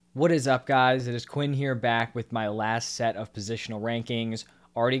What is up, guys? It is Quinn here, back with my last set of positional rankings.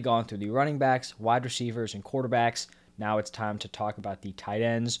 Already gone through the running backs, wide receivers, and quarterbacks. Now it's time to talk about the tight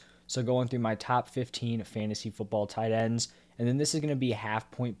ends. So, going through my top 15 fantasy football tight ends. And then this is going to be half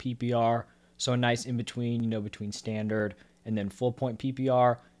point PPR. So, a nice in between, between standard and then full point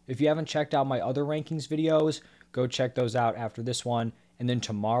PPR. If you haven't checked out my other rankings videos, go check those out after this one. And then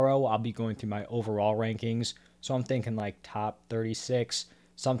tomorrow, I'll be going through my overall rankings. So, I'm thinking like top 36,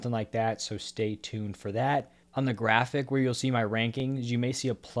 something like that. So stay tuned for that. On the graphic where you'll see my rankings, you may see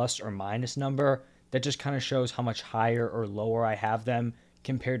a plus or minus number that just kind of shows how much higher or lower I have them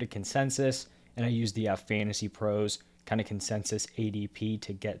compared to consensus. And I use the Fantasy Pros kind of consensus ADP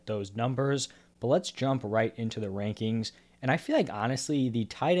to get those numbers. But let's jump right into the rankings. And I feel like, honestly, the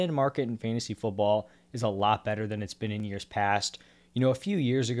tight end market in fantasy football is a lot better than it's been in years past. A few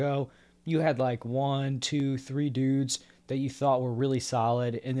years ago, you had like one, two, three dudes that you thought were really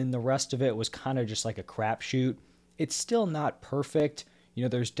solid, and then the rest of it was kind of just like a crapshoot. It's still not perfect.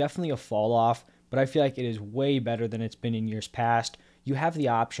 There's definitely a fall off, but I feel like it is way better than it's been in years past. You have the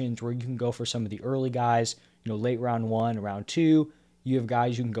options where you can go for some of the early guys, late round one, round two. You have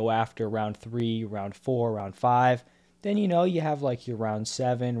guys you can go after round three, round four, round five. Then, you have like your round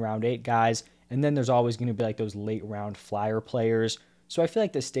seven, round eight guys, and then there's always going to be like those late round flyer players. So I feel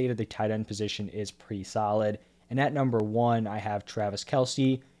like the state of the tight end position is pretty solid. And at number one, I have Travis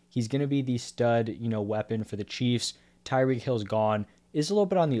Kelce. He's going to be the stud, weapon for the Chiefs. Tyreek Hill's gone. Is a little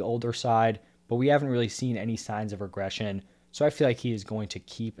bit on the older side, but we haven't really seen any signs of regression. So I feel like he is going to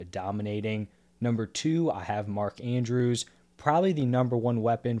keep dominating. Number two, I have Mark Andrews, probably the number one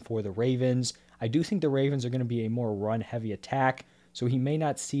weapon for the Ravens. I do think the Ravens are going to be a more run-heavy attack, so he may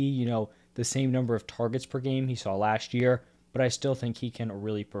not see, the same number of targets per game he saw last year, but I still think he can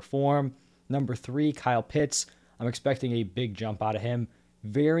really perform. Number three, Kyle Pitts. I'm expecting a big jump out of him.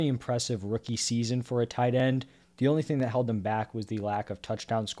 Very impressive rookie season for a tight end. The only thing that held him back was the lack of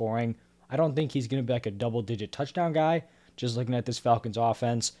touchdown scoring. I don't think he's going to be like a double-digit touchdown guy, just looking at this Falcons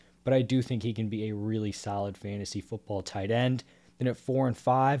offense, but I do think he can be a really solid fantasy football tight end. Then at 4 and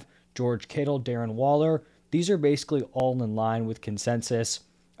 5, George Kittle, Darren Waller. These are basically all in line with consensus.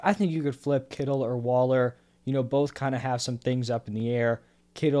 I think you could flip Kittle or Waller. Both kind of have some things up in the air.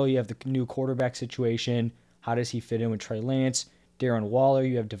 Kittle, you have the new quarterback situation. How does he fit in with Trey Lance? Darren Waller,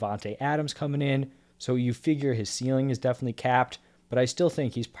 you have Devontae Adams coming in. So you figure his ceiling is definitely capped, but I still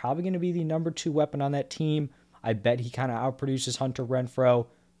think he's probably going to be the number two weapon on that team. I bet he kind of outproduces Hunter Renfrow,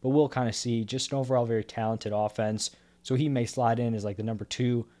 but we'll kind of see. Just an overall very talented offense. So he may slide in as like the number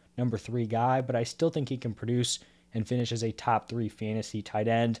two, number three guy, but I still think he can produce and finish as a top three fantasy tight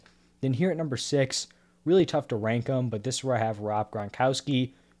end. Then here at number six, really tough to rank him, but this is where I have Rob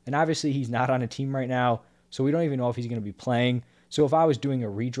Gronkowski. And obviously he's not on a team right now, so we don't even know if he's going to be playing. So if I was doing a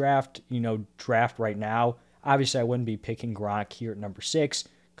redraft, draft right now, obviously I wouldn't be picking Gronk here at number six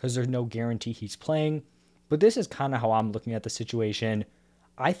because there's no guarantee he's playing. But this is kind of how I'm looking at the situation.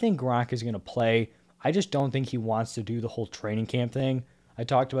 I think Gronk is going to play. I just don't think he wants to do the whole training camp thing. I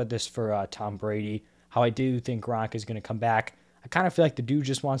talked about this for Tom Brady, how I do think Gronk is going to come back. I kind of feel like the dude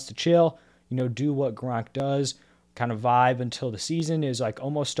just wants to chill, do what Gronk does, kind of vibe until the season is like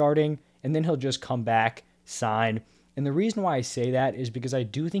almost starting, and then he'll just come back, sign. And the reason why I say that is because I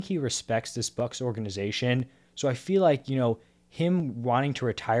do think he respects this Bucks organization. So I feel like, him wanting to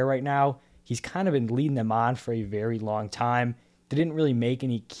retire right now, he's kind of been leading them on for a very long time. They didn't really make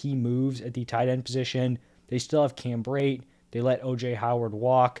any key moves at the tight end position. They still have Cam Brate. They let OJ Howard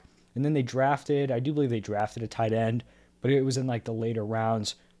walk. And then I do believe they drafted a tight end, but it was in like the later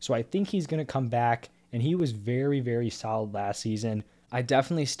rounds. So I think he's going to come back, and he was very, very solid last season. I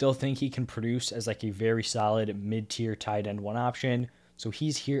definitely still think he can produce as like a very solid mid-tier tight end one option. So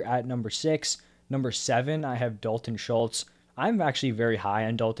he's here at number six. Number seven, I have Dalton Schultz. I'm actually very high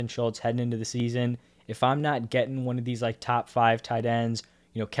on Dalton Schultz heading into the season. If I'm not getting one of these like top five tight ends,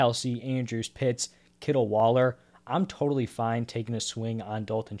 Kelce, Andrews, Pitts, Kittle, Waller, I'm totally fine taking a swing on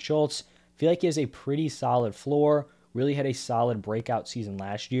Dalton Schultz. Feel like he has a pretty solid floor. Really had a solid breakout season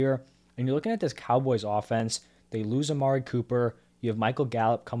last year. And you're looking at this Cowboys offense. They lose Amari Cooper. You have Michael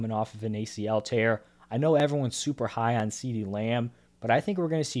Gallup coming off of an ACL tear. I know everyone's super high on CeeDee Lamb, but I think we're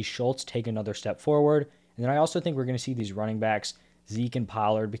going to see Schultz take another step forward. And then I also think we're going to see these running backs, Zeke and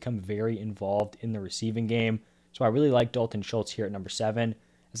Pollard, become very involved in the receiving game. So I really like Dalton Schultz here at number seven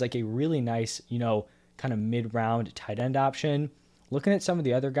as like a really nice, kind of mid-round tight end option. Looking at some of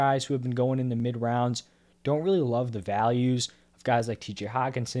the other guys who have been going in the mid-rounds, don't really love the values of guys like TJ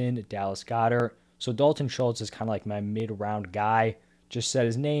Hawkinson, Dallas Goedert. So Dalton Schultz is kind of like my mid-round guy. Just said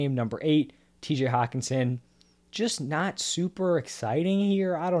his name, number 8, TJ Hawkinson. just not super exciting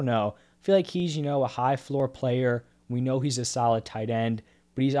here. I don't know. I feel like he's, a high floor player. We know he's a solid tight end,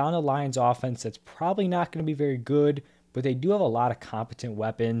 but he's on the Lions offense that's probably not going to be very good, but they do have a lot of competent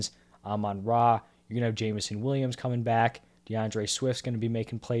weapons. On Ra, you're going to have Jameson Williams coming back. DeAndre Swift's going to be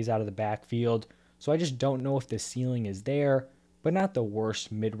making plays out of the backfield. So I just don't know if the ceiling is there, but not the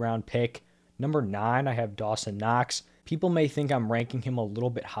worst mid-round pick. Number 9, I have Dawson Knox. People may think I'm ranking him a little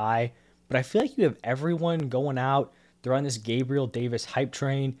bit high, but I feel like you have everyone going out. They're on this Gabriel Davis hype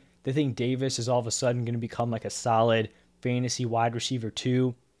train. They think Davis is all of a sudden going to become like a solid fantasy wide receiver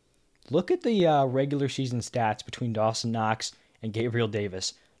too. Look at the regular season stats between Dawson Knox and Gabriel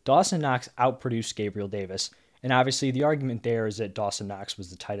Davis. Dawson Knox outproduced Gabriel Davis. And obviously the argument there is that Dawson Knox was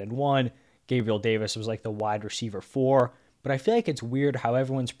the tight end 1. Gabriel Davis was like the wide receiver 4. But I feel like it's weird how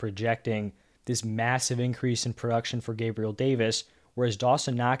everyone's projecting this massive increase in production for Gabriel Davis, whereas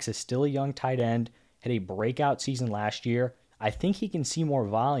Dawson Knox is still a young tight end, had a breakout season last year. I think he can see more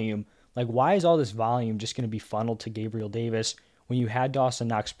volume. Like, why is all this volume just going to be funneled to Gabriel Davis when you had Dawson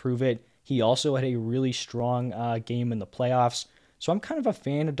Knox prove it? He also had a really strong game in the playoffs. So I'm kind of a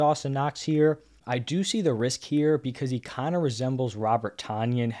fan of Dawson Knox here. I do see the risk here because he kind of resembles Robert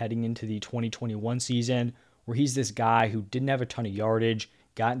Tonyan heading into the 2021 season, where he's this guy who didn't have a ton of yardage,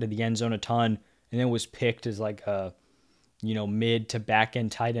 got into the end zone a ton, and then was picked as like a mid to back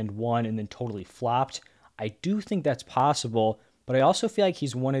end tight end 1 and then totally flopped. I do think that's possible, but I also feel like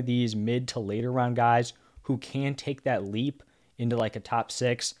he's one of these mid to later round guys who can take that leap into like a top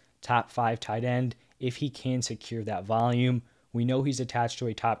 6, top 5 tight end if he can secure that volume. We know he's attached to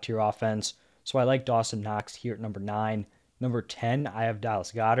a top tier offense, so I like Dawson Knox here at number 9. Number 10, I have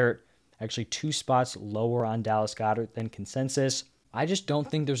Dallas Goedert. Actually 2 spots lower on Dallas Goedert than consensus. I just don't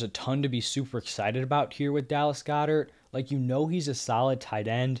think there's a ton to be super excited about here with Dallas Goedert. Like, he's a solid tight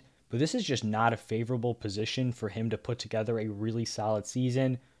end, but this is just not a favorable position for him to put together a really solid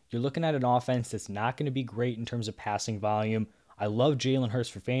season. You're looking at an offense that's not going to be great in terms of passing volume. I love Jalen Hurts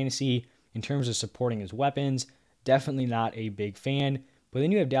for fantasy. In terms of supporting his weapons, definitely not a big fan. But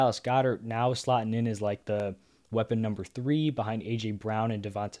then you have Dallas Goedert now slotting in as like the weapon number 3 behind A.J. Brown and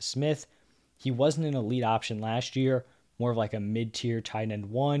Devonta Smith. He wasn't an elite option last year, more of like a mid-tier tight end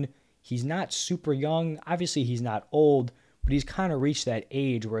 1. He's not super young. Obviously, he's not old, but he's kind of reached that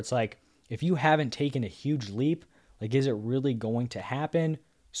age where it's like, if you haven't taken a huge leap, like, is it really going to happen?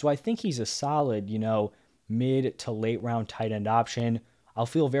 So I think he's a solid, mid to late round tight end option. I'll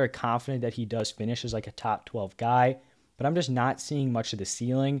feel very confident that he does finish as like a top 12 guy, but I'm just not seeing much of the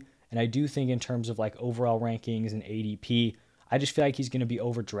ceiling. And I do think in terms of like overall rankings and ADP, I just feel like he's going to be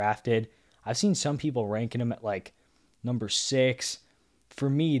overdrafted. I've seen some people ranking him at like number 6. For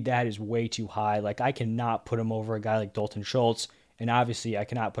me, that is way too high. Like, I cannot put him over a guy like Dalton Schultz, and obviously I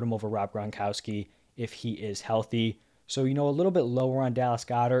cannot put him over Rob Gronkowski if he is healthy. So, a little bit lower on Dallas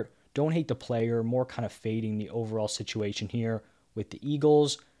Goedert. Don't hate the player, more kind of fading the overall situation here with the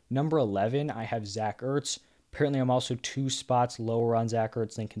Eagles. Number 11, I have Zach Ertz. Apparently, I'm also 2 spots lower on Zach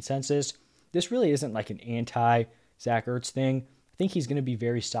Ertz than consensus. This really isn't like an anti-Zach Ertz thing. I think he's going to be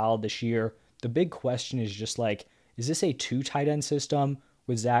very solid this year. The big question is just like, is this a 2 tight end system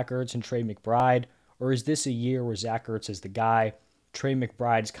with Zach Ertz and Trey McBride? Or is this a year where Zach Ertz is the guy, Trey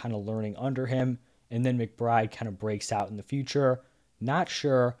McBride's kind of learning under him, and then McBride kind of breaks out in the future? Not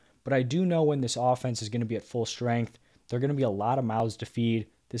sure, but I do know when this offense is going to be at full strength, there are going to be a lot of mouths to feed.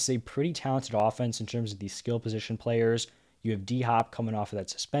 This is a pretty talented offense in terms of these skill position players. You have D-Hop coming off of that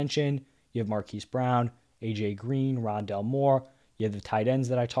suspension. You have Marquise Brown, A.J. Green, Rondell Moore. You have the tight ends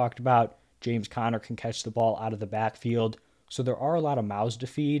that I talked about. James Conner can catch the ball out of the backfield. So there are a lot of mouths to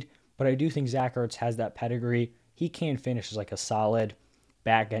feed, but I do think Zach Ertz has that pedigree. He can finish as like a solid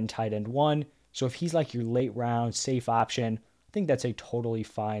back-end tight end 1. So if he's like your late round safe option, I think that's a totally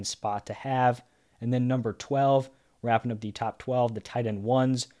fine spot to have. And then number 12, wrapping up the top 12, the tight end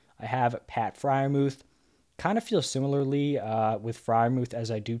 1s, I have Pat Freiermuth. Kind of feel similarly with Freiermuth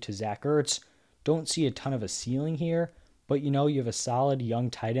as I do to Zach Ertz. Don't see a ton of a ceiling here, but you have a solid young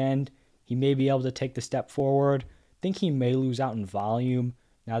tight end. He may be able to take the step forward. Think he may lose out in volume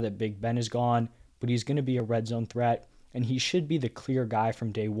now that Big Ben is gone, but he's going to be a red zone threat, and he should be the clear guy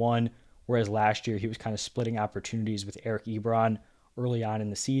from day one, whereas last year he was kind of splitting opportunities with Eric Ebron early on in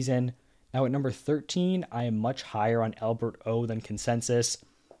the season. Now at number 13, I am much higher on Albert O than consensus.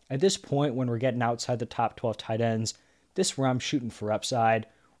 At this point, when we're getting outside the top 12 tight ends, this is where I'm shooting for upside,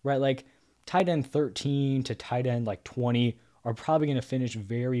 right? Like tight end 13 to tight end like 20 are probably going to finish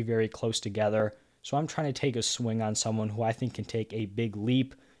very, very close together. So I'm trying to take a swing on someone who I think can take a big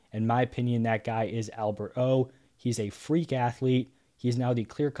leap. In my opinion, that guy is Albert O. He's a freak athlete. He's now the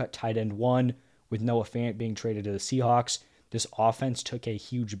clear-cut tight end 1 with Noah Fant being traded to the Seahawks, this offense took a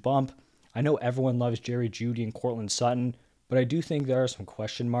huge bump. I know everyone loves Jerry Jeudy and Courtland Sutton, but I do think there are some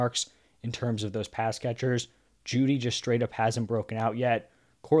question marks in terms of those pass catchers. Jeudy just straight up hasn't broken out yet.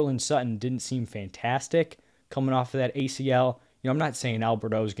 Courtland Sutton didn't seem fantastic coming off of that ACL. I'm not saying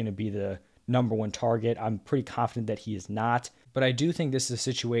Alberto is going to be the number one target. I'm pretty confident that he is not. But I do think this is a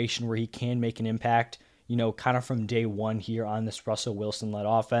situation where he can make an impact, kind of from day one here on this Russell Wilson-led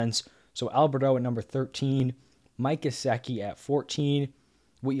offense. So Alberto at number 13, Mike Gesicki at 14.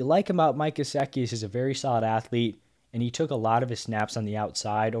 What you like about Mike Gesicki is he's a very solid athlete, and he took a lot of his snaps on the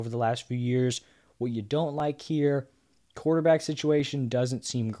outside over the last few years. What you don't like here, quarterback situation doesn't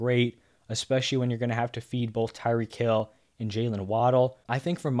seem great, especially when you're going to have to feed both Tyreek Hill and Jalen Waddle. I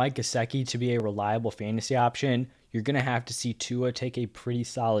think for Mike Gesicki to be a reliable fantasy option, you're going to have to see Tua take a pretty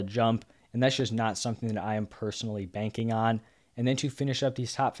solid jump, and that's just not something that I am personally banking on. And then to finish up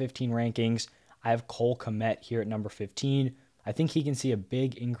these top 15 rankings, I have Cole Kmet here at number 15. I think he can see a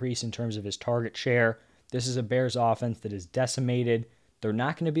big increase in terms of his target share. This is a Bears offense that is decimated. They're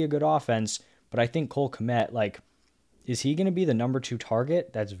not going to be a good offense, but I think Cole Kmet, is he going to be the number 2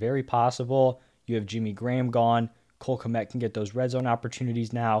 target? That's very possible. You have Jimmy Graham gone. Cole Kmet can get those red zone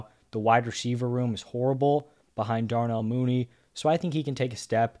opportunities now. The wide receiver room is horrible behind Darnell Mooney. So I think he can take a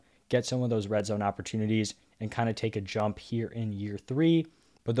step, get some of those red zone opportunities, and kind of take a jump here in year 3.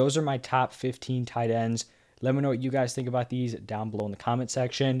 But those are my top 15 tight ends. Let me know what you guys think about these down below in the comment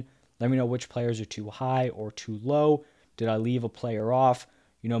section. Let me know which players are too high or too low. Did I leave a player off?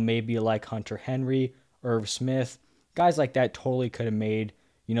 Maybe like Hunter Henry, Irv Smith. Guys like that totally could have made,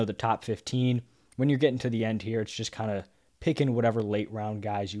 the top 15. When you're getting to the end here, it's just kind of picking whatever late round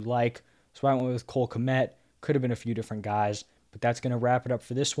guys you like. So I went with Cole Kmet. Could have been a few different guys, but that's going to wrap it up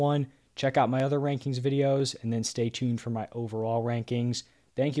for this one. Check out my other rankings videos, and then stay tuned for my overall rankings.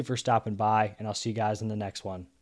 Thank you for stopping by, and I'll see you guys in the next one.